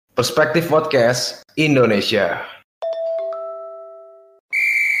Perspektif Podcast Indonesia.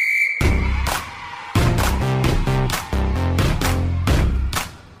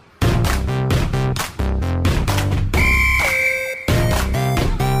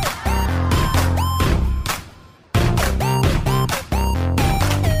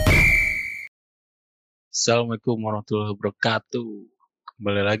 Assalamualaikum warahmatullahi wabarakatuh.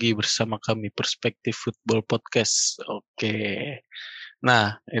 Kembali lagi bersama kami Perspektif Football Podcast. Oke.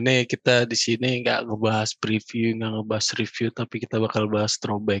 Nah, ini kita di sini nggak ngebahas preview, nggak ngebahas review, tapi kita bakal bahas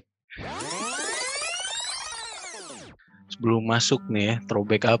throwback. Sebelum masuk nih ya,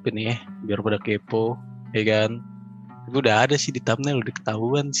 throwback apa nih ya? Biar pada kepo, ya kan? Itu udah ada sih di thumbnail, udah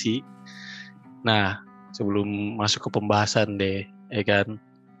ketahuan sih. Nah, sebelum masuk ke pembahasan deh, ya kan?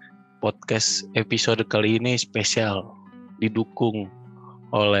 Podcast episode kali ini spesial didukung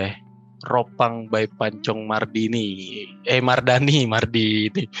oleh Ropang by Pancong Mardini. Mardani.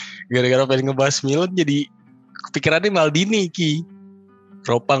 Gara-gara pengen ngebahas Milan jadi kepikirannya Maldini ki.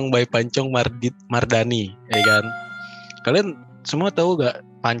 Ropang by Pancong Mardani, ya kan? Kalian semua tahu gak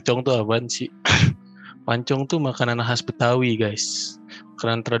pancong tuh apaan sih? Pancong tuh makanan khas Betawi, guys.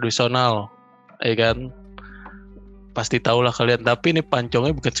 Makanan tradisional, ya kan? Pasti tahu lah kalian, tapi ini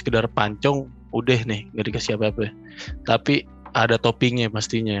pancongnya bukan sekedar pancong udah nih nggak dikasih apa-apa, tapi ada toppingnya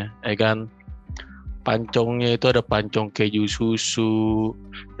pastinya, ya kan? Pancongnya itu ada pancong keju susu,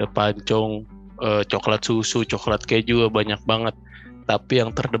 ada pancong coklat susu, coklat keju, banyak banget. Tapi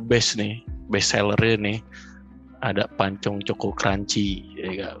yang the best nih, best sellernya nih, ada pancong Choco Crunchy,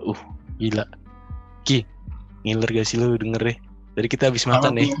 ya kan? Gila, Ki, ngiler gak sih lu denger deh? Jadi kita habis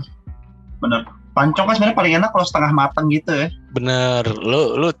makan nih. Bener. Pancong kan sebenarnya paling enak kalau setengah matang gitu ya. Bener,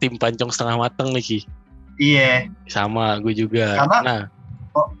 lu tim pancong setengah matang nih Ki. Iya. Sama, gue juga. Karena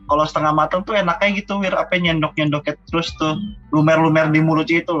kalau setengah matang tuh enaknya gitu, nyendok-nyendoknya terus tuh lumer-lumer di mulut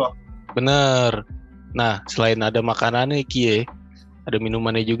itu loh. Bener. Nah, selain ada makanannya Ki ya, ada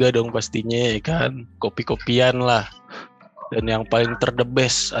minumannya juga dong pastinya, ya kan? Kopi-kopian lah. Dan yang paling the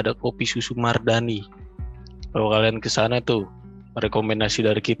best ada kopi susu Mardani. Kalau kalian kesana tuh, rekomendasi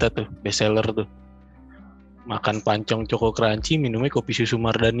dari kita tuh, best seller tuh. Makan pancong Choco Crunchy, minumnya kopi susu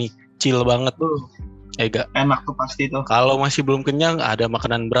Mardani, chill banget. Enak tuh pasti tuh. Kalau masih belum kenyang, ada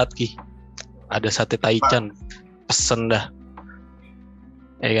makanan berat Ki. Ada sate taichan, pesen dah.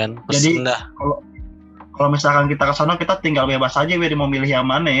 Ya kan, pesen dah. Kalau misalkan kita ke sana, kita tinggal bebas aja biar mau milih yang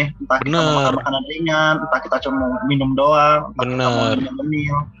mana ya. Entah kita mau makan makanan ringan, entah kita cuma minum doang, entah kita mau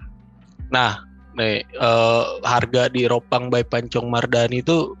minum. Nah, nih harga di Ropang by Pancong Mardani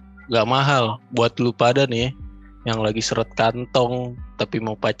itu gak mahal buat lu pada nih yang lagi seret kantong tapi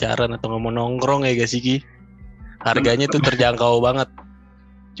mau pacaran atau nggak mau nongkrong, ya gak sih Ki? Harganya tuh terjangkau banget,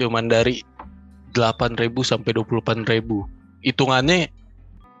 cuman dari 8.000 sampai 28.000. Hitungannya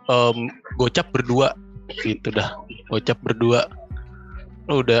gocap berdua gitu dah, gocap berdua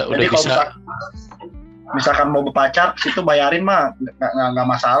lu udah bisa. Misalkan mau berpacar situ bayarin mah nggak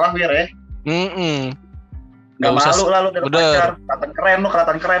masalah Wir ya. Gak malu lah lu dari pacar,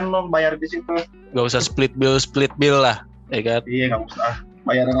 kelihatan keren lu bayar di situ. Gak usah split bill lah, ya kan? Iya, gak usah,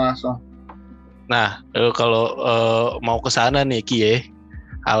 bayarin langsung. Nah, kalau mau ke sana nih Ki ya,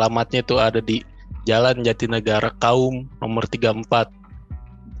 alamatnya tuh ada di Jalan Jatinegara Kaum nomor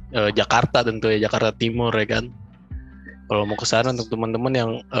 34, Jakarta tentu ya, Jakarta Timur, ya kan? Kalau mau ke sana untuk teman-teman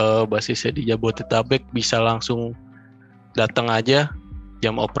yang basisnya di Jabodetabek bisa langsung datang aja.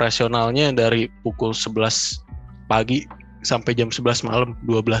 Jam operasionalnya dari pukul 11 pagi sampai jam 11 malam,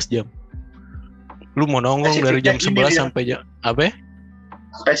 12 jam. Lu mau nongkrong dari jam 11 sampai jam apa ya?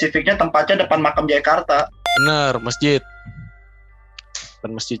 Spesifiknya tempatnya depan Makam Jakarta. Bener, masjid.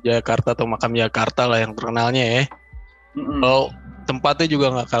 Dan Masjid Jakarta atau Makam Jakarta lah yang terkenalnya ya. Kalau tempatnya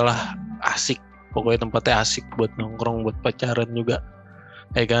juga nggak kalah asik. Pokoknya tempatnya asik buat nongkrong, buat pacaran juga.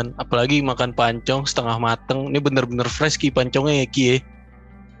 Ya kan? Apalagi makan pancong setengah mateng. Ini bener-bener fresh Ki pancongnya ya Ki ya.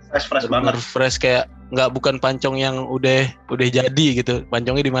 Fresh banget. Fresh, kayak bukan pancong yang udah jadi gitu.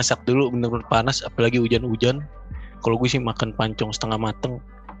 Pancongnya dimasak dulu bener-bener panas, apalagi hujan-hujan. Kalau gue sih makan pancong setengah mateng.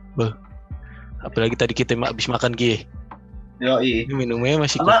 Apalagi tadi kita habis makan Ki. Yoi. Ini minumnya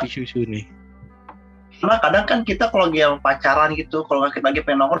masih kopi susu nih. Karena kadang kan kita kalau lagi pacaran gitu, kalau kita lagi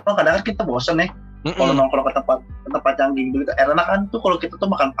pengen nongkrong, kadang kan kita bosen ya. Kalau nongkrong ke tempat yang gitu, enak kan tuh kalau kita tuh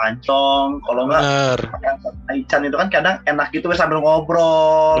makan pancong, kalau nggak makan taichan itu kan kadang enak gitu sambil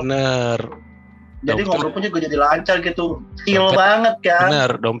ngobrol. Bener. Jadi ngobrol pun juga jadi lancar gitu, chill banget kan. Bener,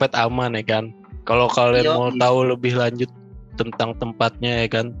 dompet aman ya kan. Kalau kalian mau tahu lebih lanjut tentang tempatnya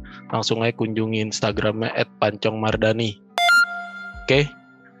ya kan, langsung aja kunjungi Instagramnya @pancongmardani. Oke?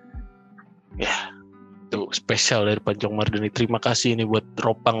 Ya, Tuh spesial dari Pancong Mardani. Terima kasih nih buat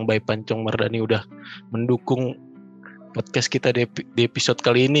Ropang by Pancong Mardani udah mendukung podcast kita di episode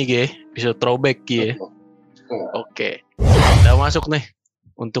kali ini, episode throwback, Oke. Udah masuk nih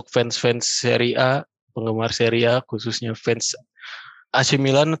untuk fans-fans Serie A, penggemar Serie A, khususnya fans AC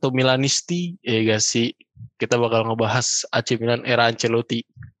Milan atau Milanisti, gak sih? Kita bakal ngebahas AC Milan era Ancelotti.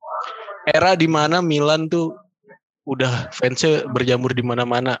 Era di mana Milan tuh udah fansnya berjamur di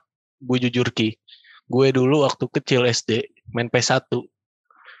mana-mana. Gue jujur gue dulu waktu kecil SD main PS1,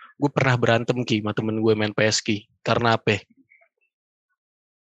 gue pernah berantem sama temen gue main PS karena apa?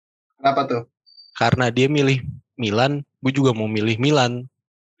 Kenapa tuh? Karena dia milih Milan, gue juga mau milih Milan.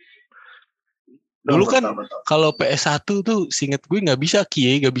 Dulu kan kalau PS1 tuh seinget gue nggak bisa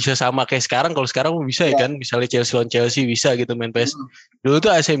nggak bisa sama kayak sekarang. Kalau sekarang bisa ya kan, misalnya Chelsea lawan Chelsea bisa gitu main PS. Dulu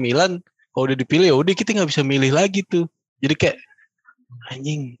tuh AC Milan kalau udah dipilih ya udah kita nggak bisa milih lagi tuh. Jadi kayak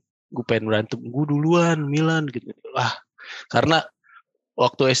anjing, gue pengen berantem, gue duluan Milan gitu. Karena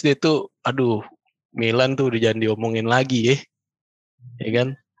waktu SD tuh, aduh, Milan tuh udah jangan diomongin lagi ya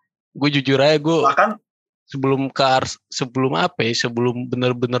kan. Gue jujur aja sebelum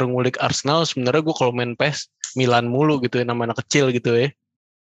bener-bener ngulik Arsenal, sebenarnya gue kalau main PES Milan mulu gitu ya, nama anak kecil gitu ya.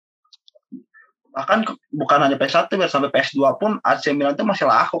 Bahkan bukan hanya PS1, biar sampai PS2 pun AC Milan itu masih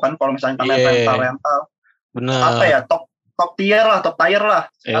laku kan kalau misalnya kalian rental. Bener. Apa ya, top tier lah.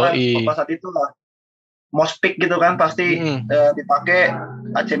 Sekarang pas saat itu lah. Most pick gitu kan pasti dipakai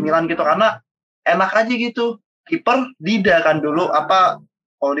AC Milan gitu karena enak aja gitu. Kiper Dida kan dulu,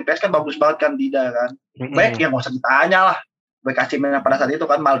 kalau di PS kan bagus banget kan Dida kan. Baik ya nggak usah ditanya lah. Baik AC Milan pada saat itu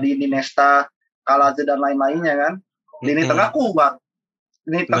kan Maldini, Nesta, Calazze dan lain-lainnya kan. Lini tengah kuat.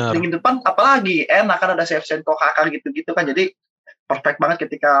 Lini depan apalagi enak kan ada Shevchenko, Kakak gitu-gitu kan. Jadi perfect banget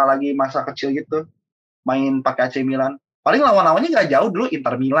ketika lagi masa kecil gitu main pakai AC Milan. Paling lawan-lawannya nggak jauh dulu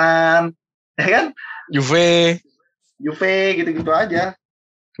Inter Milan, ya kan? Juve gitu-gitu aja.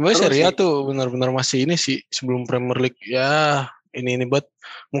 Sebenarnya Serie A tuh benar-benar masih ini sih sebelum Premier League ya ini buat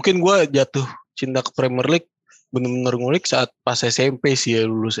mungkin gue jatuh cinta ke Premier League benar-benar ngulik saat pas SMP sih ya,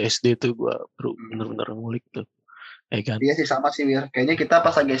 lulus SD tuh gue baru benar-benar ngulik tuh, ya kan? Iya sih sama sih Wir. Kayaknya kita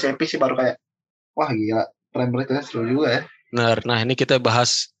pas lagi SMP sih baru kayak wah gila Premier League seru juga ya. Nah ini kita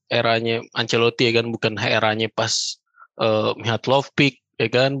bahas eranya Ancelotti ya kan, bukan eranya pas Mihajlovic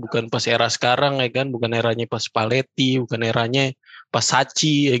ya kan, bukan pas era sekarang ya kan, bukan eranya pas Spalletti, bukan eranya pas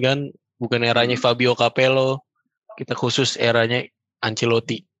Sacchi ya kan, bukan eranya Fabio Capello. Kita khusus eranya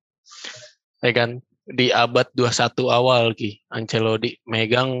Ancelotti. Ya kan, di abad 21 awal Ancelotti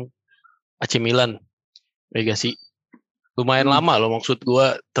megang AC Milan. Ya sih. Lumayan lama loh, maksud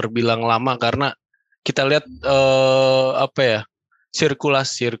gua terbilang lama karena kita lihat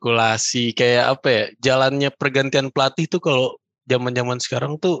sirkulasi kayak jalannya pergantian pelatih tuh kalau zaman-zaman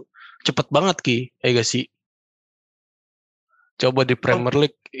sekarang tuh cepet banget ya sih. Coba di Premier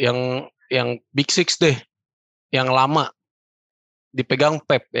League yang Big Six deh, yang lama dipegang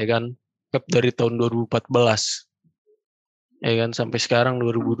Pep ya kan, Pep dari tahun 2014 ya kan sampai sekarang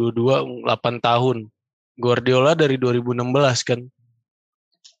 2022 8 tahun. Guardiola dari 2016 kan.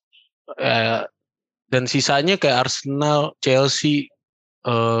 Dan sisanya kayak Arsenal, Chelsea,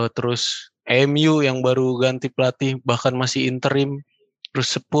 terus MU yang baru ganti pelatih bahkan masih interim,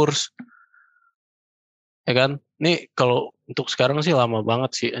 terus Spurs. Ya kan? Nih kalau untuk sekarang sih lama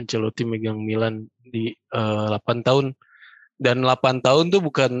banget sih Ancelotti megang Milan di 8 tahun. Dan 8 tahun tuh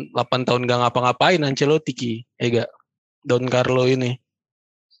bukan 8 tahun gak ngapa-ngapain Ancelotti gak? Don Carlo ini.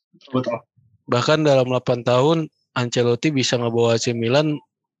 Betul. Bahkan dalam 8 tahun Ancelotti bisa ngebawa AC Milan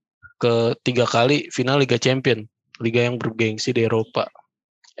ke 3 kali final Liga Champion, liga yang bergengsi di Eropa.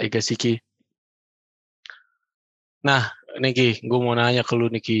 Gak sih Ki? Nah, nih gue mau nanya ke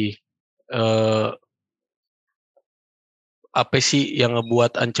lu nih apa sih yang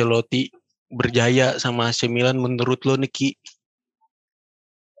ngebuat Ancelotti berjaya sama AC Milan menurut lo nih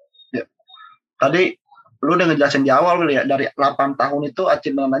Ya. Tadi lu udah ngejelasin di awal ya, dari 8 tahun itu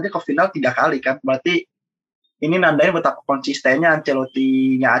AC Milan aja ke final 3 kali kan. Berarti ini nandain betapa konsistennya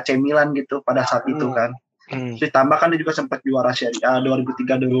Ancelotti-nya AC Milan gitu pada saat itu kan. Ditambah kan dia juga sempat juara Serie A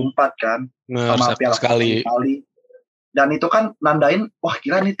 2003-2004 kan. Sama Piala sekali. Dan itu kan nandain wah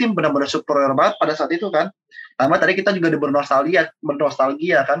gila nih tim benar-benar superior banget pada saat itu kan. Sama tadi kita juga bernostalgia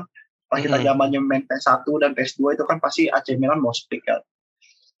kan. Pas kita zamannya main PS1 dan PS2 itu kan pasti AC Milan most pick kan.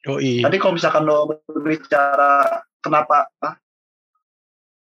 Tadi kalau misalkan lo berbicara kenapa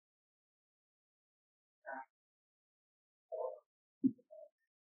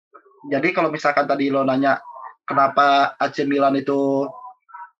jadi kalau misalkan tadi lo nanya kenapa AC Milan itu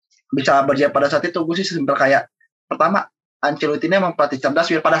bisa berjaya pada saat itu, gue sih simpel kayak pertama Ancelotti ini emang pelatih cerdas.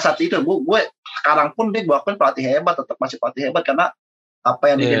 Pada saat itu gue sekarang pun gue akuin pelatih hebat, tetap masih pelatih hebat karena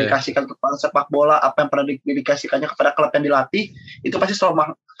apa yang didedikasikan kepada sepak bola, apa yang pernah didedikasikannya kepada klub yang dilatih, itu pasti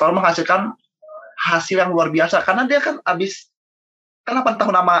selalu menghasilkan hasil yang luar biasa. Karena dia kan abis 8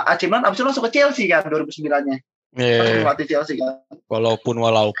 tahun sama AC Milan, abis itu langsung ke Chelsea kan 2009-nya. Melatih Chelsea kan.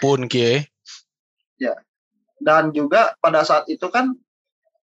 Walaupun Ki. Ya. Dan juga pada saat itu kan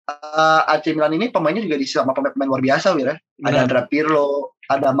AC Milan ini pemainnya juga diisi sama pemain-pemain luar biasa, Wir, ya. Ada Andrea Pirlo,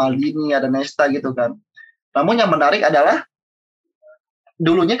 ada Maldini, ada Nesta gitu kan. Namun yang menarik adalah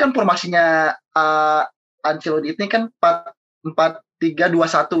dulunya kan formasinya Ancelotti ini kan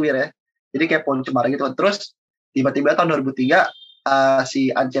 4-3-2-1, Wir, ya. Jadi kayak pohon cemara gitu. Terus tiba-tiba tahun 2003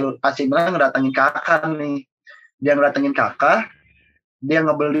 si AC Milan ngedatengin Kakak nih. Dia ngedatengin Kakak, dia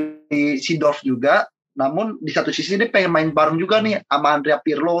ngebeli Seedorf juga. Namun di satu sisi dia pengen main bareng juga nih sama Andrea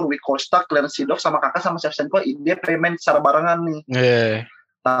Pirlo, Rui Costa, Clarence Seedorf sama Kakak sama Shevchenko. Dia pengen main secara barengan nih.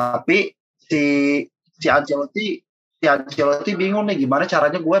 Tapi si Ancelotti bingung nih gimana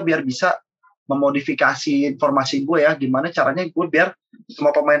caranya gue biar bisa memodifikasi formasi gue ya, gimana caranya gue biar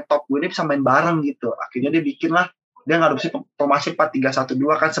semua pemain top gue ini bisa main bareng gitu. Akhirnya dia bikin lah, dia ngadopsi formasi 4-3-1-2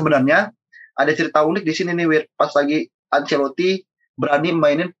 kan. Sebenarnya ada cerita unik di sini nih, Wir. Pas lagi Ancelotti berani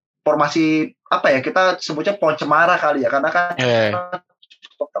mainin formasi apa ya, kita sebutnya pohon cemara kali ya, karena kan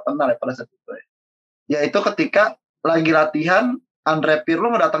cukup terkenal ya pada saat itu ya. Yaitu ketika lagi latihan Andrea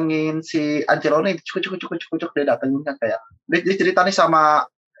Pirlo ngedatengin si Ancelotti, cukup dia datengin kan, kayak dia cerita nih sama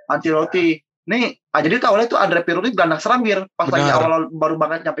Ancelotti nih, jadi awalnya tuh Andrea Pirlo ini gelandang serang, Bir, pas lagi awal baru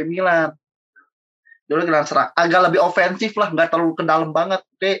banget nyampe Milan. Dulu gelandang serang, agak lebih ofensif lah, nggak terlalu ke dalam banget,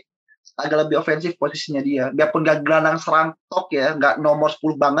 oke, agak lebih ofensif posisinya dia, biarpun nggak gelandang serang tok ya, nggak nomor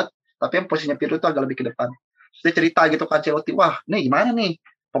 10 banget, tapi yang posisinya Pirlo itu agak lebih ke depan. Dia cerita gitu ke Ancelotti, wah nih gimana nih,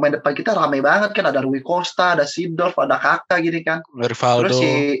 pemain depan kita rame banget kan, ada Rui Costa, ada Seedorf, ada Kakak gini kan. Rivaldo. Terus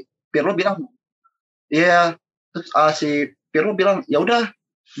si Pirlo bilang, si Pirlo bilang, ya udah,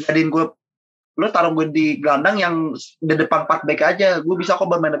 jadiin gue, lo taruh gue di gelandang yang di depan 4 back aja, gue bisa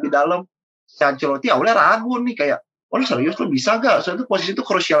kok bermain lebih dalam. Si Ancelotti awalnya ragu nih, kayak, oh serius lo bisa gak? Soalnya posisi itu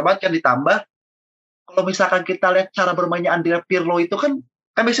krusial banget kan, ditambah kalau misalkan kita lihat cara bermainnya Andrea Pirlo itu kan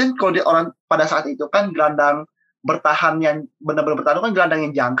biasanya kalau orang pada saat itu kan gelandang bertahan yang benar-benar bertahan kan gelandang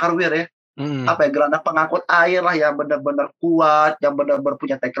yang jangkar, Wir, ya. Apa ya, gelandang pengangkut air lah yang benar-benar kuat, yang benar-benar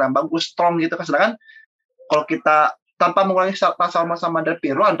punya tackle yang bagus, strong gitu kan. Sedangkan kalau kita tanpa mengurangi sama Andrea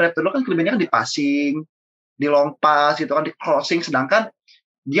Pirlo kan kelebihannya kan di passing, di long pass gitu kan, di crossing. Sedangkan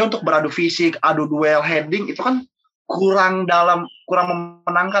dia untuk beradu fisik, adu duel, heading itu kan kurang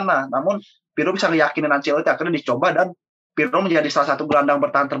memenangkan lah. Namun Pirlo bisa ngeyakinin Ancelotti, akhirnya dicoba dan Pirlo menjadi salah satu gelandang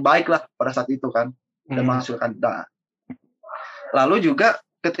bertahan terbaik lah pada saat itu kan. Dan menghasilkan. Nah, lalu juga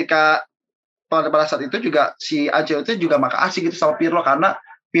ketika pada saat itu juga si Ancelotti juga makasih gitu sama Pirlo, karena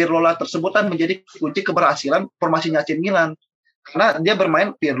Pirlo lah tersebut kan menjadi kunci keberhasilan formasinya AC Milan. Karena dia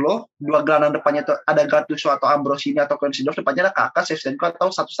bermain Pirlo, dua gelandang depannya itu ada Gattuso atau Ambrosini atau Seedorf, depannya ada Kakak, Shevchenko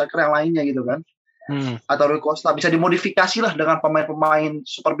atau satu striker yang lainnya gitu kan. Atau Rui Costa, bisa dimodifikasi lah dengan pemain-pemain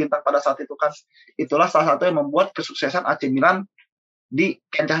super bintang pada saat itu kan. Itulah salah satu yang membuat kesuksesan AC Milan di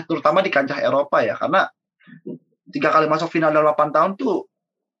kancah, terutama di kancah Eropa ya, karena 3 kali masuk final dalam 8 tahun tuh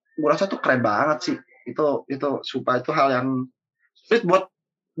gue rasa tuh keren banget sih. Itu supaya itu hal yang sulit buat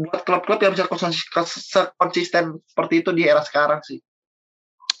klub-klub yang bisa konsisten seperti itu di era sekarang sih.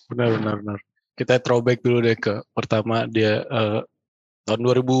 Benar. Kita throwback dulu deh ke pertama dia tahun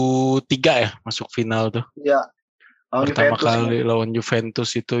 2003 ya masuk final tuh. Iya. Pertama kali lawan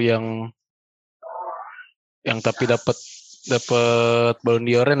Juventus itu yang tapi dapat Ballon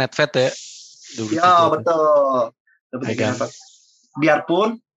d'Or Nedved ya. Iya betul.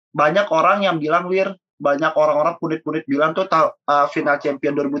 Biarpun banyak orang yang bilang, Wir, banyak orang-orang punit-punit bilang tuh final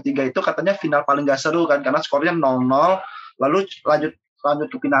Champion 2003 itu katanya final paling gak seru kan, karena skornya 0-0, lalu lanjut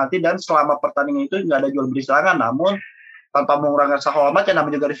ke penalti dan selama pertandingan itu nggak ada jual beli serangan. Namun tanpa mengurangi rasa hormat ya,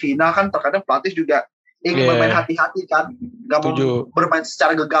 namanya juga di final kan, terkadang pelatih juga ingin bermain hati-hati kan, nggak mau bermain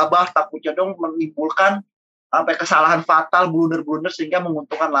secara gegabah, takutnya dong menimbulkan sampai kesalahan fatal, blunder sehingga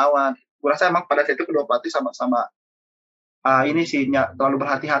menguntungkan lawan. Gue rasa emang pada saat itu kedua pelatih sama-sama ini sih terlalu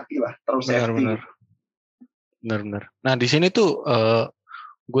berhati-hati lah, terlalu safety. Benar. Nah di sini tuh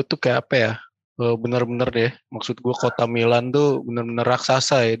gue tuh kayak apa ya, benar-benar deh, maksud gue kota Milan tuh benar-benar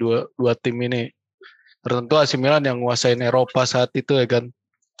raksasa ya, dua tim ini. Tertentu AC Milan yang nguasain Eropa saat itu ya kan,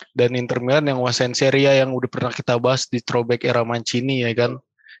 dan Inter Milan yang nguasain Serie A yang udah pernah kita bahas di throwback era Mancini ya kan,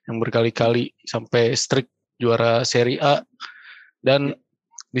 yang berkali-kali sampai streak juara Serie A. Dan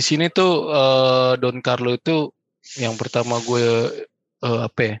di sini tuh Don Carlo itu yang pertama gue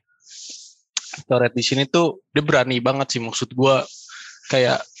Toret di sini tuh dia berani banget sih, maksud gue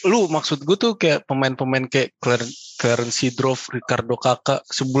kayak maksud gue tuh kayak pemain-pemain kayak Clarence Seedorf, Ricardo Kakak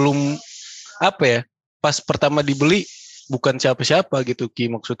sebelum apa ya, pas pertama dibeli bukan siapa-siapa gitu Ki,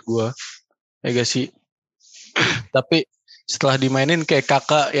 maksud gue ya gak sih. Tapi setelah dimainin kayak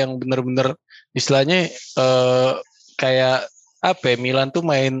Kakak yang bener-bener istilahnya kayak apa ya, Milan tuh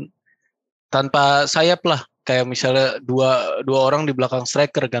main tanpa sayap lah, kayak misalnya dua orang di belakang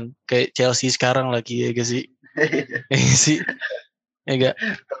striker kan, kayak Chelsea sekarang lagi ya gak sih. Ya gak sih, ya gak.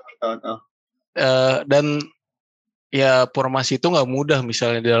 Dan ya formasi itu nggak mudah,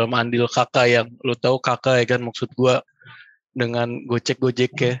 misalnya di dalam andil Kakak yang lo tahu Kakak ya kan, maksud gua dengan gocek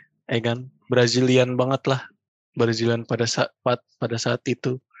ya kan, Brazilian banget lah, Brazilian pada saat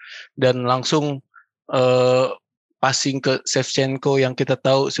itu, dan langsung passing ke Shevchenko yang kita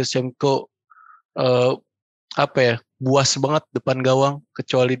tahu Shevchenko apa ya, buas banget depan gawang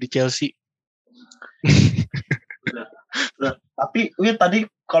kecuali di Chelsea. Tapi tadi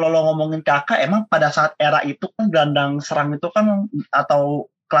kalau lo ngomongin Kakak, emang pada saat era itu kan gelandang serang itu kan atau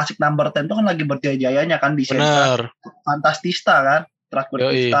klasik number 10 itu kan lagi berjaya-jayanya kan di Serie Fantastista kan,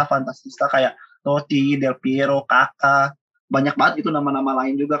 Fantastista kayak Totti, Del Piero, Kakak, banyak banget itu nama-nama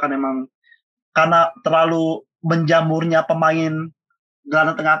lain juga kan. Emang karena terlalu menjamurnya pemain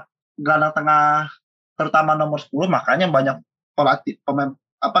gelandang tengah terutama nomor 10, makanya banyak pelatih pemain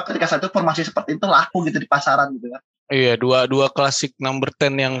ketika saat itu formasi seperti itu laku gitu di pasaran gitu kan. Iya, dua klasik number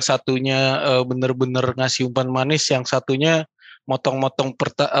 10, yang satunya bener-bener ngasih umpan manis, yang satunya motong-motong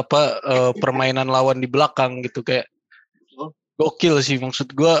permainan lawan di belakang gitu, kayak gokil sih.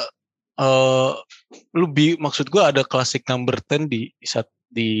 Maksud gue maksud gue ada klasik number 10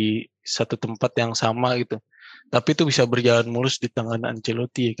 di satu tempat yang sama gitu, tapi itu bisa berjalan mulus di tangan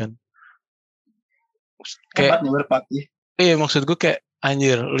Ancelotti ya kan. Kayak iya, maksud gue kayak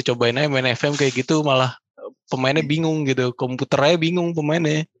anjir, lu cobain aja main FM kayak gitu, malah pemainnya bingung gitu, komputernya bingung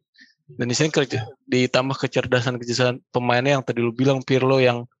pemainnya. Dan di sini ditambah kecerdasan pemainnya yang tadi lu bilang, Pirlo,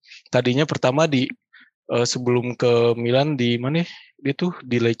 yang tadinya pertama di sebelum ke Milan di mana dia tuh,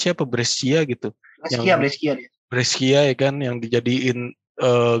 di Lecce apa Brescia gitu. Brescia ya kan, yang dijadiin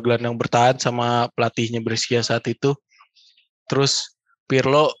gelandang bertahan sama pelatihnya Brescia saat itu. Terus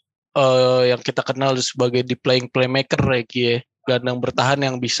Pirlo yang kita kenal sebagai di playmaker ya, gelandang bertahan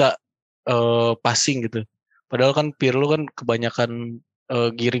yang bisa passing gitu. Padahal kan Pirlo kan kebanyakan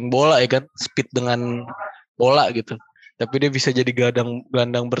giring bola ya kan, speed dengan bola gitu. Tapi dia bisa jadi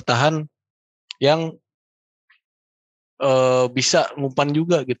gelandang bertahan yang bisa ngumpan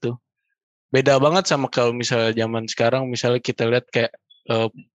juga gitu. Beda banget sama kalau misalnya zaman sekarang, misalnya kita lihat kayak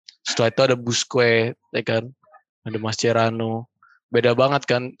setelah itu ada Busquets ya kan, ada Mascherano. Beda banget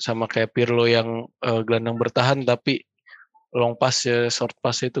kan sama kayak Pirlo yang gelandang bertahan tapi long pass ya, short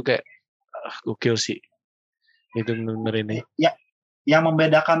pass itu kayak gokil sih. Itu bener-bener ini. Ya, yang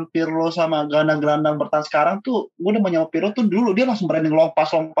membedakan Pirlo sama gelandang bertahan sekarang tuh, gue udah menyapa Pirlo tuh dulu dia langsung berani long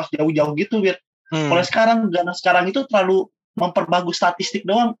pass jauh-jauh gitu, Wir. Kalau sekarang gelandang sekarang itu terlalu memperbagus statistik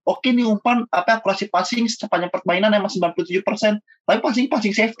doang. Oke nih umpan akurasi passing sepanjang permainan emang 97%, tapi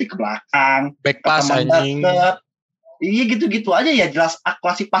passing safety ke belakang, back pass anjing. Iya gitu-gitu aja ya, jelas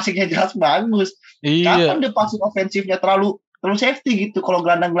akurasi passingnya jelas bagus. Iya. Kapan dia passing ofensifnya terlalu safety gitu. Kalau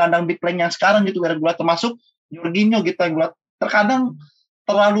gelandang big play yang sekarang gitu, gue termasuk Jorginho gitu, yang gue terkadang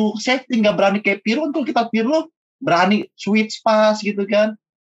terlalu safety, nggak berani kayak Pirlo. Untuk kita Pirlo berani switch pass gitu kan,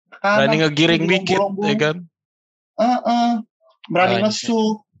 berani ngegiring dikit ya kan, berani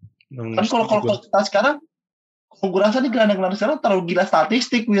nge-shoot kan. Kalau kita sekarang, kalau gue rasa nih gelandang sekarang terlalu gila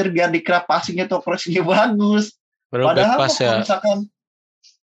statistik biar dikira passingnya atau crossingnya bagus. Padahal kalau misalkan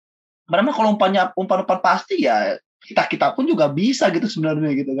benar, kalau umpan pasti ya kita pun juga bisa gitu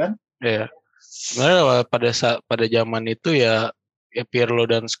sebenarnya gitu kan. Iya. Sebenarnya pada zaman itu ya Pirlo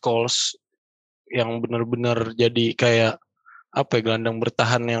dan Scholes yang benar-benar jadi kayak gelandang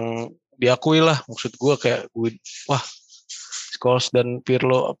bertahan yang diakui lah. Maksud gue kayak wah, Scholes dan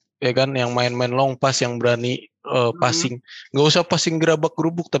Pirlo ya kan, yang main-main long pass, yang berani passing. Nggak usah passing gerabak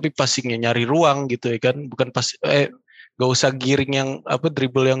gerubuk, tapi passingnya nyari ruang gitu ya kan. Bukan nggak usah giring yang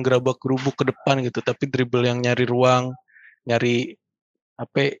dribble yang gerabak gerubuk ke depan gitu, tapi dribble yang nyari ruang, nyari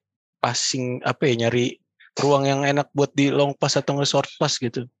passing nyari ruang yang enak buat di long pass atau nge-short pass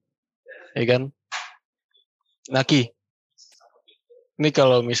gitu ya kan. Naki, ini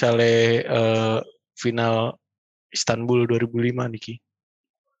kalau misalnya final Istanbul 2005 Niki,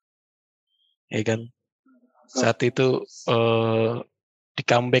 ya kan, saat itu di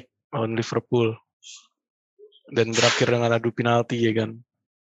comeback lawan Liverpool dan berakhir dengan adu penalti ya kan.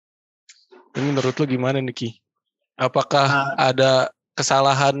 Ini menurut lo gimana Niki? Apakah ada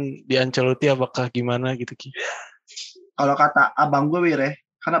kesalahan di Ancelotti apakah gimana gitu Ki? Kalau kata abang gue Wir,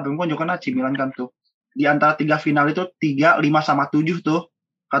 karena abang gue juga kan AC Milan kan tuh. Di antara 3 final itu 3, 5 sama 7 tuh.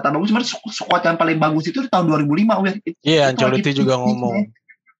 Kata abang gue sebenarnya skuad yang paling bagus itu di tahun 2005 Wir. Iya, Ancelotti juga ngomong.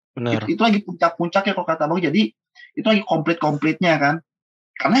 Benar. Itu lagi puncak-puncaknya kalau kata abang. Jadi itu lagi komplit-komplitnya kan.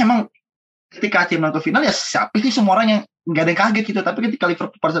 Karena emang ketika AC Milan ke final ya siapa sih semua orang yang nggak ada yang kaget gitu. Tapi ketika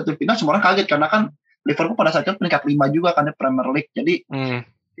Liverpool pada saat final semua orang kaget karena kan Liverpool pada saat itu peringkat 5 juga kan di Premier League. Jadi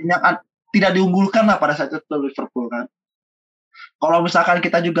tidak diunggulkan lah pada saat itu Liverpool kan. Kalau misalkan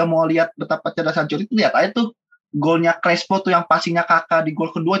kita juga mau lihat betapa cerdas Ancelotti itu lihat aja tuh golnya Crespo tuh yang passingnya Kakak di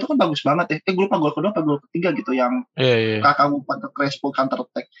gol kedua itu kan bagus banget ya. Gue lupa gol kedua atau gol ketiga gitu yang Kakak umpan ke Crespo counter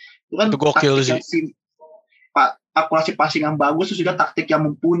attack. Itu kan gokil sih. Akurasi passing yang bagus terus juga taktik yang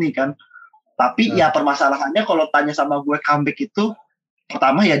mumpuni kan. Tapi ya permasalahannya kalau tanya sama gue comeback itu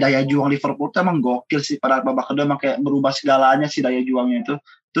pertama ya daya juang Liverpool itu emang gokil sih pada babak kedua emang kayak berubah segalanya sih daya juangnya itu.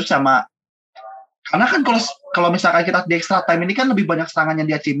 Terus sama karena kan kalau misalkan kita di extra time ini kan lebih banyak serangan yang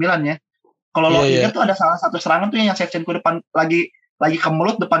di AC Milan ya. Kalau lo ingat tuh ada salah satu serangan tuh yang Shevchenko depan lagi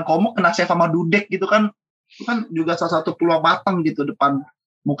kemelut depan Komuk kena save sama Dudek gitu kan. Itu kan juga salah satu peluang matang gitu depan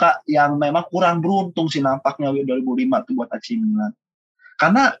muka yang memang kurang beruntung sih nampaknya 2005 tuh buat AC Milan.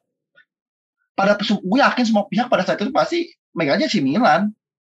 Karena gue yakin semua pihak pada saat itu pasti meganya AC Milan.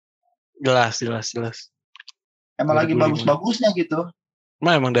 Jelas. Emang lagi bagus-bagusnya gitu.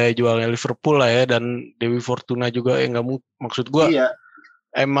 Emang daya jualnya Liverpool lah ya dan Dewi Fortuna juga yang nggak maksud gue. Iya.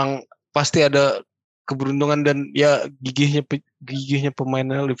 Emang pasti ada keberuntungan dan ya gigihnya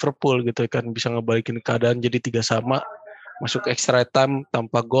pemainnya Liverpool gitu kan bisa ngebalikin keadaan jadi 3-3 masuk extra time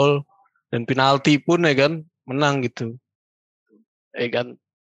tanpa gol dan penalti pun ya kan menang gitu. Ya kan.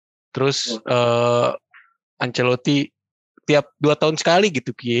 Terus Ancelotti tiap 2 tahun sekali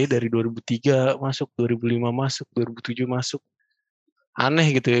gitu Ki dari 2003 masuk, 2005 masuk, 2007 masuk. Aneh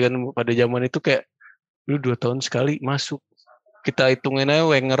gitu ya kan pada zaman itu kayak lu 2 tahun sekali masuk. Kita hitungin aja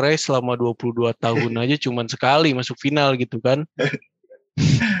Wenger selama 22 tahun aja cuman sekali masuk final gitu kan.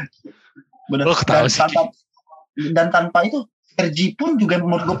 Benar. Dan tanpa itu Sergi pun juga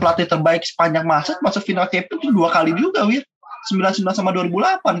menurut gue pelatih terbaik sepanjang masuk final Champions itu 2 kali juga Wir. 99 sama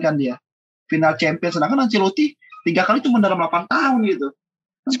 2008 kan dia. Final Champions sedangkan Ancelotti 3 kali cuma dalam 8 tahun gitu.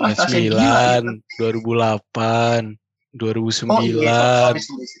 99, 2008, 2009,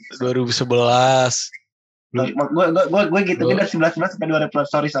 2011. Gue gitu dari 19 sampai 2000.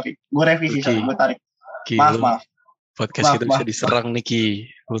 Sorry. Gue revisi gue tarik. Maaf. Podcast kita bisa diserang nih Ki.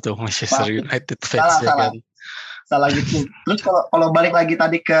 Untuk Manchester United fans ya kan. Salah gitu. Terus kalau balik lagi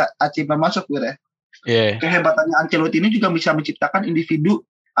tadi ke AC Milan masuk gue ya. Kehebatannya Ancelotti ini juga bisa menciptakan individu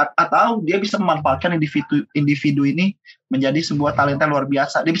atau dia bisa memanfaatkan individu ini menjadi sebuah talenta luar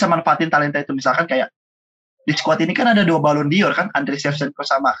biasa. Dia bisa manfaatin talenta itu misalkan kayak di squad ini kan ada 2 Ballon d'Or kan, Andriy Shevchenko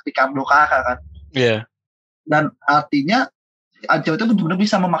sama Ricardo Kakak kan. Iya. Dan artinya Ancelotti itu benar-benar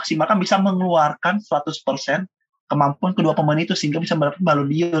bisa memaksimalkan, bisa mengeluarkan 100% kemampuan kedua pemain itu sehingga bisa mendapatkan Ballon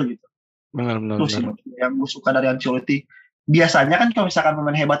d'Or gitu. Benar. Yang gue suka dari Ancelotti. Biasanya kan kalau misalkan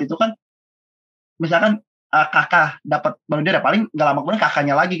pemain hebat itu kan misalkan Kakak dapat Ballon d'Or paling nggak lama kemudian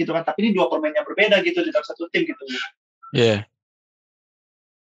kakaknya lagi gitu kan. Tapi ini 2 pemain yang berbeda gitu di dalam satu tim gitu. Iya.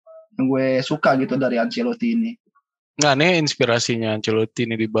 Yang gue suka gitu dari Ancelotti ini. Nah, ini inspirasinya Ancelotti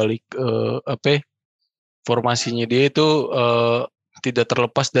ini dibalik formasinya dia itu tidak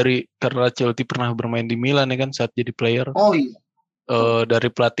terlepas dari karena Ancelotti pernah bermain di Milan ya kan saat jadi player. Oh iya. Dari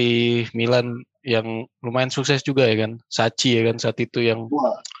pelatih Milan yang lumayan sukses juga ya kan, Sacchi ya kan saat itu yang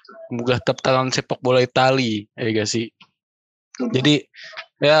menggugah tangan sepak bola Itali ya gak sih. Jadi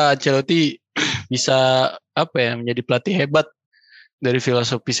ya Ancelotti bisa menjadi pelatih hebat dari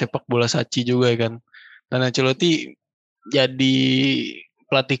filosofi sepak bola Sacchi juga ya kan. Dan Ancelotti jadi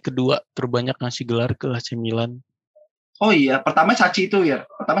pelatih kedua terbanyak ngasih gelar ke AC Milan. Oh iya, pertama Sacchi itu ya.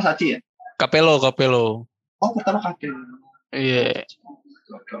 Capello. Oh, pertama Capello. Iya.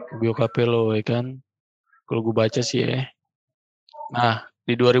 Fabio Capello ya kan. Kalau gue baca sih ya. Nah,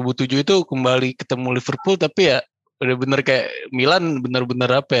 di 2007 itu kembali ketemu Liverpool tapi ya benar-benar kayak Milan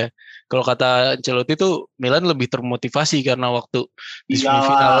benar-benar kalau kata Ancelotti itu Milan lebih termotivasi karena waktu di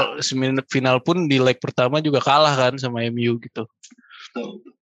semifinal pun di leg pertama juga kalah kan sama MU gitu.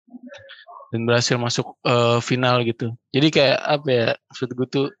 Dan berhasil masuk final gitu. Jadi kayak maksud gue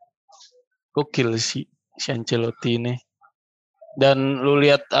tuh gokil si Ancelotti ini. Dan lu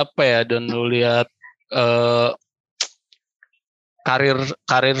lihat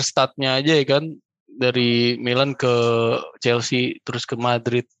karir statnya aja ya kan dari Milan ke Chelsea terus ke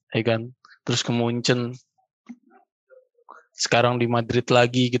Madrid ya kan terus ke Munchen sekarang di Madrid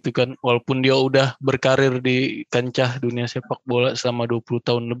lagi gitu kan, walaupun dia udah berkarir di kancah dunia sepak bola selama 20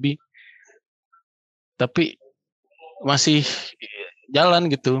 tahun lebih, tapi masih jalan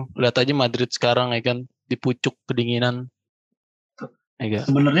gitu. Lihat aja Madrid sekarang ya kan, di pucuk kedinginan. Ya,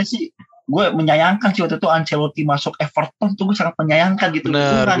 sebenarnya sih gue menyayangkan sih waktu itu Ancelotti masuk Everton tuh, gue sangat menyayangkan gitu.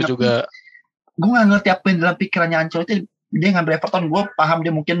 Bener, gue juga. Gue nggak ngerti apa yang dalam pikirannya Ancelotti. Dia ngambil Everton, gue paham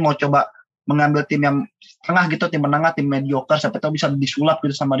dia mungkin mau coba mengambil tim yang tengah gitu, tim menengah, tim mediocre, siapa tahu bisa disulap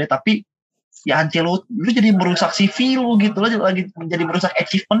gitu sama dia. Tapi ya Ancelotti, lu jadi merusak CV lu gitu, lo lagi jadi merusak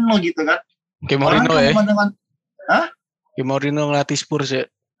achievement lo gitu kan. Kayak Mourinho ya. Kayak Mourinho ngelatih Spurs ya.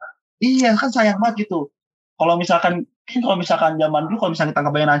 Iya kan, sayang banget gitu. Kalau misalkan zaman dulu, kalau misalnya kita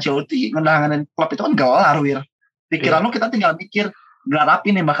ngebayangin Ancelotti ngendanganin klub itu kan gelar, Wir. Pikiran lu kita tinggal mikir gelar apa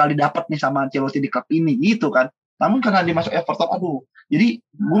nih bakal didapat nih sama Ancelotti di klub ini gitu kan. Namun karena dia masuk Everton, aduh. Jadi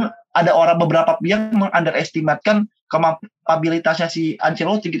ada beberapa yang meng-underestimatekan kapabilitasnya si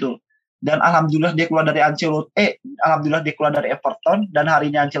Ancelotti gitu. Dan alhamdulillah dia keluar dari Everton, dan hari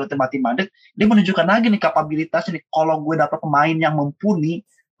ini Ancelotti mati Madrid, dia menunjukkan lagi nih kapabilitasnya nih. Kalau gue dapat pemain yang mumpuni,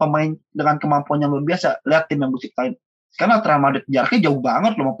 pemain dengan kemampuan yang luar biasa, lihat tim yang gue ciptain. Karena Real Madrid jaraknya jauh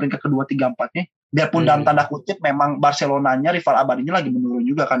banget loh, mau peringkat kedua, 3, 4-nya. Biarpun dalam tanda kutip memang Barcelonanya, rival abadinya lagi menurun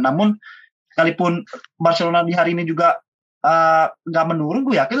juga kan. Namun sekalipun Barcelona di hari ini juga nggak menurun,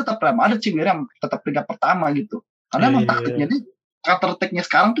 gue yakin tetap Real Madrid sih yang tetap peringkat pertama gitu. Karena emang taktiknya nih, counter-attack-nya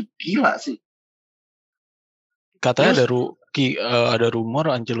sekarang tuh gila sih. Katanya ada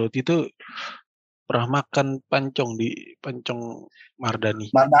rumor Ancelotti itu pernah makan pancong di Pancong Mardani.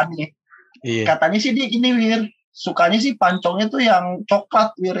 Iya. Katanya sih dia ini, Wir, sukanya sih pancongnya tuh yang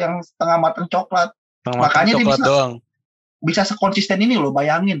coklat, Wir, yang setengah matang coklat. Makanya coklat dia bisa sekonsisten ini loh,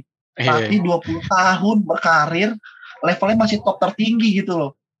 bayangin. Tapi 20 tahun berkarir, levelnya masih top tertinggi gitu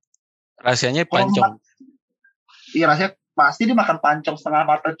loh. Rahasianya pancong. Iya, rasanya pasti dia makan pancong setengah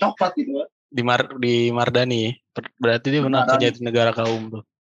matang coklat gitu. Di Mardani. Berarti dia pernah kerja di negara kaum tuh.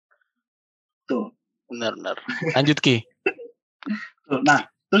 Tuh. Benar. Lanjut, Ki. Nah,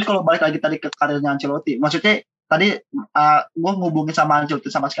 terus kalau balik lagi tadi ke karirnya Ancelotti, maksudnya tadi gue ngubungin sama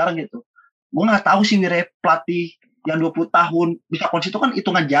Ancelotti sama sekarang gitu. Gue nggak tahu sih, Wir, pelatih yang 20 tahun bisa konsisten itu kan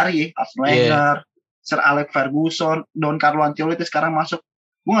hitungan jari ya. Arsene Wenger, Sir Alex Ferguson, Don Carlo Ancelotti sekarang masuk.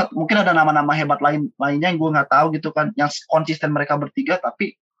 Mungkin ada nama-nama hebat lainnya yang gue nggak tahu gitu kan, yang konsisten mereka bertiga.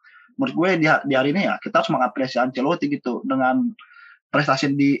 Tapi menurut gue di hari ini ya kita harus mengapresiasi Ancelotti gitu, dengan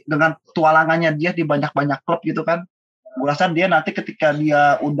prestasi dengan tualangannya dia di banyak-banyak klub gitu kan. Gue rasa dia nanti ketika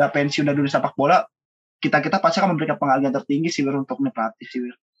dia udah pensiun dari dunia sepak bola, kita pasti akan memberikan penghargaan tertinggi sih, Wir, untuk pelatih sih,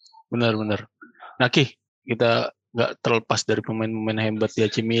 Wir. Benar. Nah, Ki, kita nggak terlepas dari pemain-pemain hebat di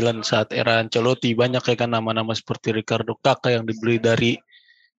AC Milan saat era Ancelotti. Banyak ya kan nama-nama seperti Ricardo Kakak yang dibeli dari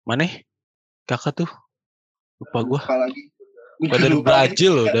mana? Kakak tuh lupa gue.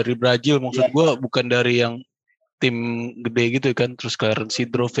 Dari Brazil maksud gue, bukan dari yang tim gede gitu kan. Terus Clarence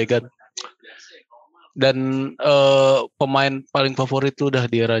Seedorf ya kan. Dan pemain paling favorit tuh udah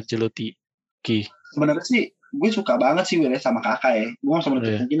di era Ancelotti, Ki. Sebenarnya sih gue suka banget sih, Wir, sama Kakak ya. Gue nggak sama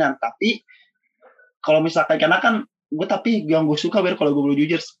kemungkinan, tapi kalau misalkan karena kan tapi yang gue suka, Wir, kalau gue boleh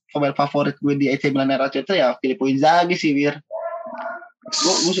jujur, pemain favorit gue di AC Milan era itu ya Filippo Inzaghi sih, Wir.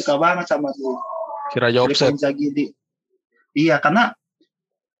 Gue suka banget sama tuh si Raja Offset. Iya, karena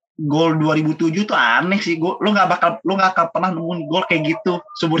gol 2007 tuh aneh sih. Lu nggak akan pernah nemuin gol kayak gitu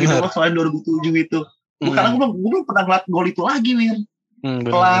seumur hidup lo selain 2007 itu. Karena gue belum pernah ngeliat gol itu lagi, Wir.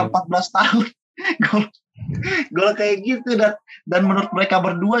 Setelah 14 tahun gol kayak gitu, dan menurut mereka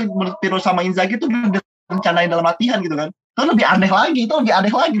berdua, menurut Pirlo sama Inzaghi itu udah direncanain dalam latihan gitu kan. Itu lebih aneh lagi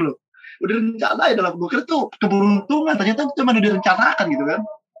loh. Udah direncanain dalam, gue kira tuh keberuntungan, ternyata cuma udah direncanakan gitu kan.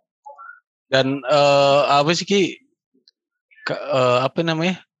 Dan apa sih, Ki? Apa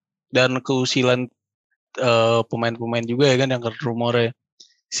namanya? Dan keusilan pemain-pemain juga ya kan, yang rumornya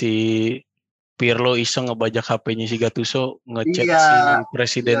si Pirlo iseng ngebajak HP-nya si Gattuso, ngechat si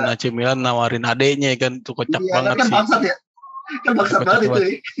presiden AC Milan nawarin adeknya kan, itu kocak banget kan sih. Kan bangsat banget itu.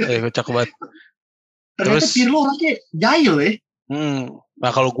 Kocak banget. Ternyata Pirlo orangnya jahil ya.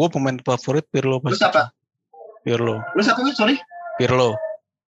 Nah, kalau gue pemain favorit Pirlo pasti. Lu siapa? Pirlo. Lu siapa, sorry? Pirlo.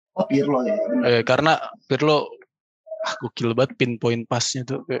 Oh, Pirlo ya. Karena Pirlo gokil banget pinpoint pass-nya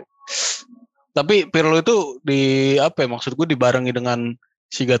tuh. Tapi Pirlo itu maksud gue dibarengi dengan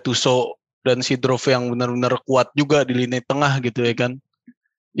si Gattuso dan si Seedorf yang benar-benar kuat juga di lini tengah gitu ya kan.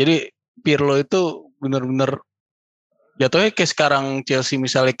 Jadi Pirlo itu benar-benar jatuhnya kayak sekarang Chelsea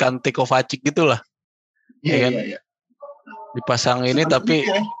misalnya Kante, Kovacic gitulah. Iya. Dipasang ini tapi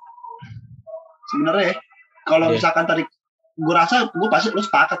sebenarnya kalau misalkan tadi gue rasa gue pasti lu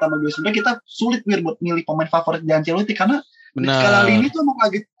sepakat sama gue, sebenarnya kita sulit, Wir, buat milih pemain favorit di Ancelotti karena Di segala lini tuh emang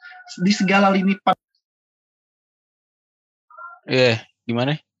lagi di segala lini.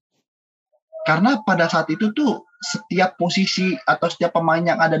 Gimana? Karena pada saat itu tuh setiap posisi atau setiap pemain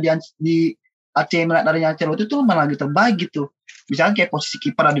yang ada di AC Milan dari Ancelotti itu malah lagi terbagi gitu. Misalnya kayak posisi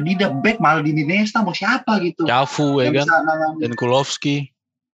kiper ada Dida, back malah di Nesta mau siapa gitu. Cafu ya kan. Dan Kulowski.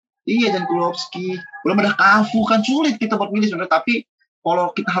 Iya, dan Kulowski. Belum ada Cafu, kan sulit kita buat milih sebenarnya. Tapi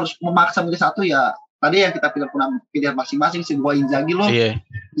kalau kita harus memaksa milih satu ya tadi yang kita pilih masing-masing sih. Gua Inzaghi loh. Iya.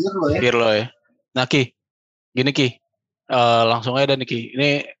 Pirlo ya. Nah Ki, gini Ki. Langsung aja nih Ki.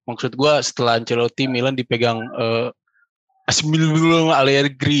 Ini maksud gue setelah Ancelotti Milan dipegang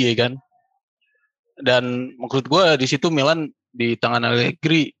Allegri ya kan. Dan maksud gue di situ Milan di tangan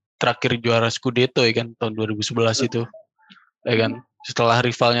Allegri terakhir juara Scudetto ya kan tahun 2011 itu. Ya kan. Setelah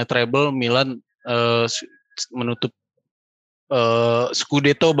rivalnya treble, Milan menutup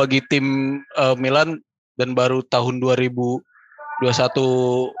Scudetto bagi tim Milan, dan baru tahun 2021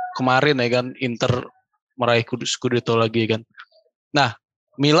 kemarin ya kan Inter meraih Scudetto lagi kan. Nah,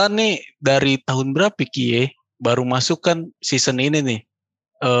 Milan nih dari tahun berapa Ki baru masuk kan season ini nih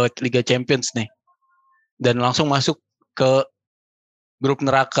Liga Champions nih. Dan langsung masuk ke grup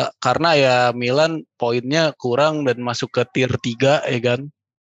neraka karena ya Milan poinnya kurang dan masuk ke tier 3 ya kan.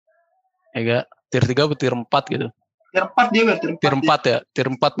 Ya gak? Tier 3 atau tier 4 gitu. Tier 4 dia tier 4 ya. Tier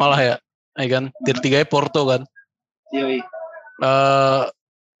 4 malah ya. Ya kan? Tier 3 Porto kan. Iya.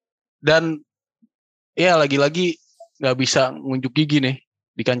 Dan ya lagi-lagi nggak bisa ngunjuk gigi nih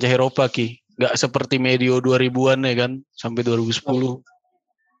di kancah Eropa Ki. Nggak seperti medio 2000-an ya kan sampai 2010.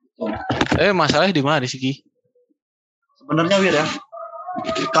 Masalahnya di mana sih Ki? Sebenarnya Wir ya.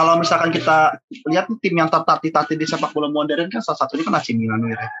 Kalau misalkan kita lihat tim yang tertatih-tatih di sepak bola modern kan salah satunya kan AC Milan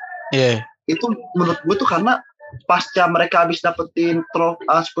Wir ya. Iya. Itu menurut gue tuh karena pasca mereka habis dapetin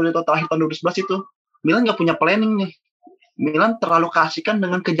Scudetto terakhir tahun 2011 itu, Milan nggak punya planning nih. Milan terlalu keasikan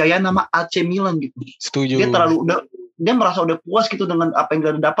dengan kejayaan nama AC Milan gitu. Setuju. Dia merasa udah puas gitu dengan apa yang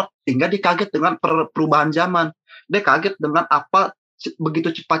dia dapat, sehingga dia kaget dengan perubahan zaman. Dia kaget dengan apa begitu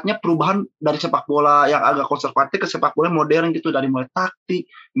cepatnya perubahan dari sepak bola yang agak konservatif ke sepak bola modern gitu, dari mulai taktik,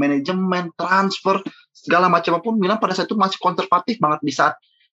 manajemen, transfer, segala macam apapun. Milan pada saat itu masih konservatif banget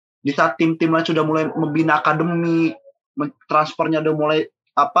di saat tim-tim lain sudah mulai membina akademi, transfernya udah mulai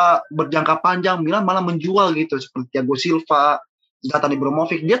berjangka panjang. Milan malah menjual gitu seperti Thiago Silva, Zlatan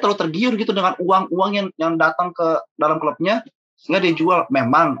Ibrahimovic. Dia terlalu tergiur gitu dengan uang-uang yang datang ke dalam klubnya sehingga dia jual.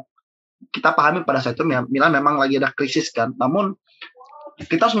 Memang kita pahami pada saat itu Milan memang lagi ada krisis kan. Namun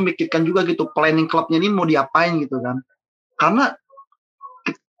kita harus memikirkan juga gitu planning klubnya ini mau diapain gitu kan. Karena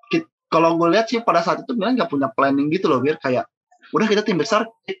kalau gue lihat sih pada saat itu Milan nggak punya planning gitu loh, biar kayak udah kita tim besar,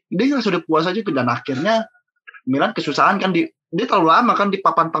 dia sudah puas aja dan akhirnya Milan kesusahan kan dia terlalu lama kan di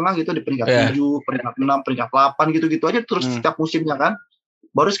papan tengah gitu, di peringkat 7, peringkat 6, peringkat 8 gitu-gitu aja terus setiap musimnya kan.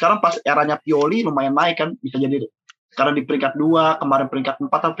 Baru sekarang pas eranya Pioli lumayan naik kan, bisa jadi sekarang di peringkat 2, kemarin peringkat 4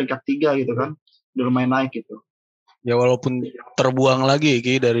 atau peringkat 3 gitu kan. Udah lumayan naik gitu. Ya walaupun terbuang lagi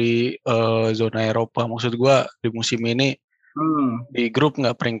Ki dari zona Eropa, maksud gua di musim ini di grup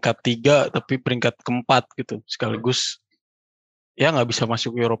nggak peringkat 3 tapi peringkat keempat gitu, sekaligus ya nggak bisa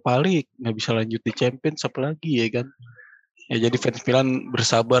masuk Europa League, nggak bisa lanjut di Champions apalagi ya kan. Ya jadi fans Milan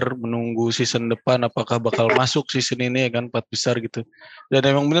bersabar menunggu season depan apakah bakal masuk season ini ya kan, 4 besar gitu. Dan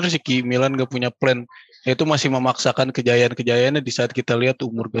emang bener sih Ki, Milan gak punya plan. Itu masih memaksakan kejayaan-kejayaannya di saat kita lihat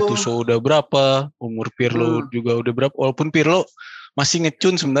umur Gattuso udah berapa, umur Pirlo juga udah berapa. Walaupun Pirlo masih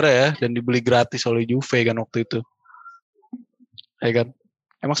ngecun sebenarnya ya, dan dibeli gratis oleh Juve kan waktu itu. Ya kan?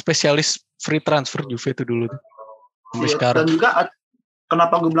 Emang spesialis free transfer Juve itu dulu tuh. Sampai sekarang. Dan juga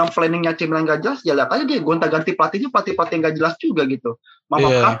kenapa gue bilang planningnya AC Milan gak jelas, ya lihat aja dia gonta-ganti pelatihnya, pelatih-pelatih yang gak jelas juga gitu.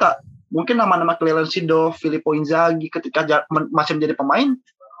 Kata, mungkin nama-nama Cleland Seedorf, Filippo Inzaghi ketika masih menjadi pemain,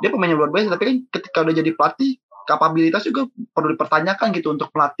 dia pemain yang luar biasa, tapi kan ketika udah jadi pelatih, kapabilitas juga perlu dipertanyakan gitu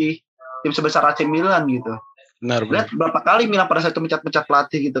untuk pelatih tim sebesar AC Milan gitu. Benar. Lihat berapa kali Milan pada saat itu mencat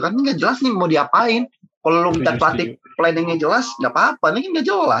pelatih gitu kan, ini gak jelas nih mau diapain. Kalau lu minta pelatih planningnya jelas, gak apa-apa, ini gak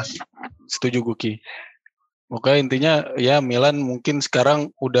jelas. Setuju Guki. Oke, intinya ya Milan mungkin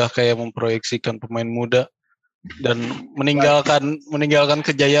sekarang udah kayak memproyeksikan pemain muda dan meninggalkan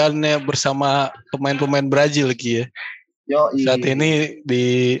kejayaannya bersama pemain-pemain Brazil Ki ya. Saat ini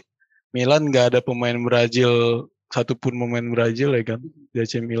di Milan nggak ada pemain Brazil, satupun pemain Brazil ya kan di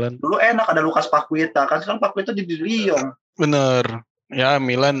AC Milan. Dulu enak ada Lucas Paqueta, kan sekarang Paqueta di Lyon. Bener, ya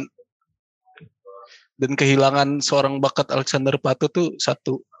Milan, dan kehilangan seorang bakat Alexander Pato tuh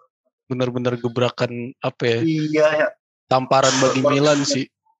satu benar-benar gebrakan Iya. Tamparan bagi Milan sih,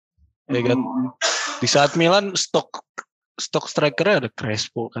 ya kan. Di saat Milan stok strikernya ada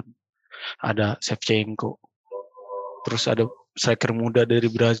Crespo kan, ada Shevchenko. Terus ada striker muda dari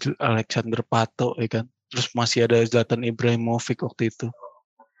Brazil, Alexander Pato, ya kan. Terus masih ada Zlatan Ibrahimovic waktu itu.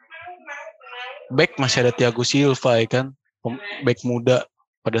 Back masih ada Thiago Silva, ya kan. Back muda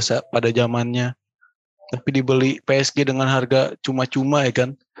pada zamannya. Tapi dibeli PSG dengan harga cuma-cuma, ya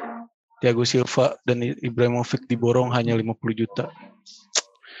kan. Thiago Silva dan Ibrahimovic diborong hanya 50 juta.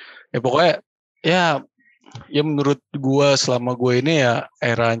 Ya pokoknya ya menurut gua selama gue ini ya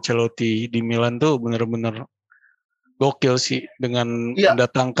era Ancelotti di Milan tuh bener-bener gokil sih dengan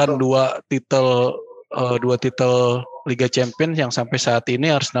mendatangkan dua titel Liga Champions yang sampai saat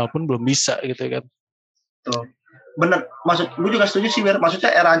ini Arsenal pun belum bisa gitu kan. Tuh. Bener, maksud gue juga setuju sih, maksudnya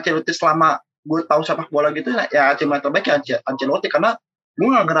era Ancelotti selama gue tahu sepak bola gitu ya AC Milan terbaik ya Ancelotti, karena gue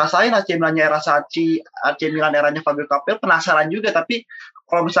nggak ngerasain AC Milannya era Sacchi, AC Milan eranya Fabio Capello, penasaran juga. Tapi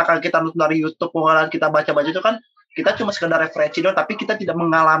kalau misalkan kita nonton dari YouTube, pengenalan kita baca-baca itu kan kita cuma sekedar referensi doang, tapi kita tidak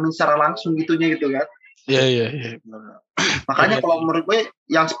mengalami secara langsung gitunya gitu kan. Iya. Makanya kalau menurut gue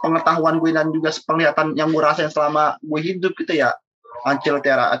yang pengetahuan gue dan juga penglihatan yang gue rasain selama gue hidup gitu ya, Ancelotti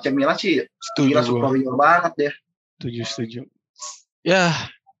era AC Milan sih gila superior banget deh. Setuju. Ya,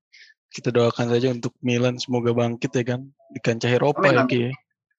 kita doakan saja untuk Milan semoga bangkit ya kan di kancah Eropa ya Ki.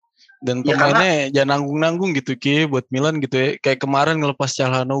 Dan pemainnya jangan nanggung-nanggung gitu Ki buat Milan gitu ya. Kayak kemarin ngelepas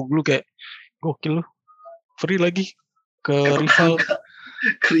Calhanoglu kayak gokil loh. Free lagi ke rival.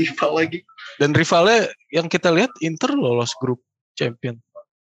 Ke rival lagi. Dan rivalnya yang kita lihat Inter lolos grup champion.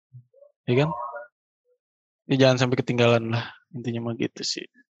 Ya kan? Ya jangan sampai ketinggalan lah. Intinya mah gitu sih.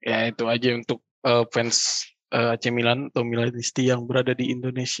 Ya itu aja untuk fans AC Milan atau Milanisti yang berada di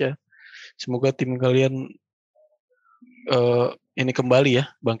Indonesia. Semoga tim kalian ini kembali ya,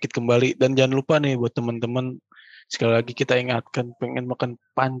 bangkit kembali. Dan jangan lupa nih buat teman-teman, sekali lagi kita ingatkan, pengen makan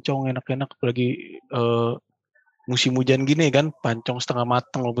pancong enak-enak, apalagi musim hujan gini kan, pancong setengah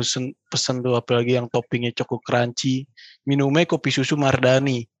matang lo pesen tuh, apalagi yang toppingnya Choco Crunchy, minumnya kopi susu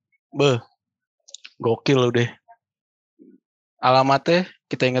Mardani, gokil lo deh. Alamatnya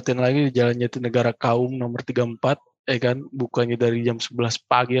kita ingetin lagi di Jalan Jatinegara Kaum nomor 34, ya kan, bukanya dari jam 11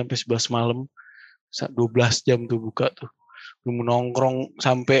 pagi sampai 11 malam, 12 jam tuh buka tuh. Lu nongkrong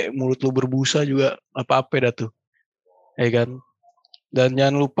sampai mulut lu berbusa juga apa-apa dah tuh, ya kan. Dan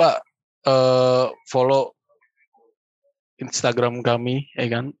jangan lupa follow Instagram kami, ya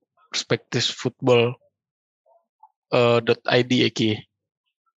kan, perspektiffootball.id ya Ki.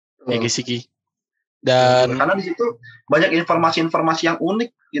 Ya Ki. Dan karena di situ banyak informasi-informasi yang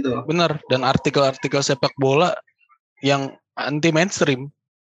unik gitu. Benar, dan artikel-artikel sepak bola yang anti mainstream.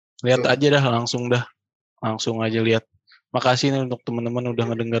 Lihat aja dah, langsung aja lihat. Makasih nih untuk teman-teman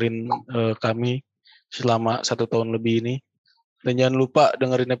udah ngedengerin kami selama 1 tahun lebih ini. Dan jangan lupa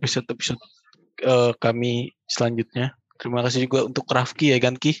dengerin episode-episode kami selanjutnya. Terima kasih juga untuk Rafki ya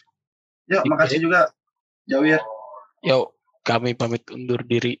kan Ki. Ya, makasih juga Jawir. Yuk, kami pamit undur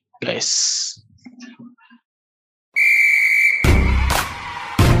diri guys.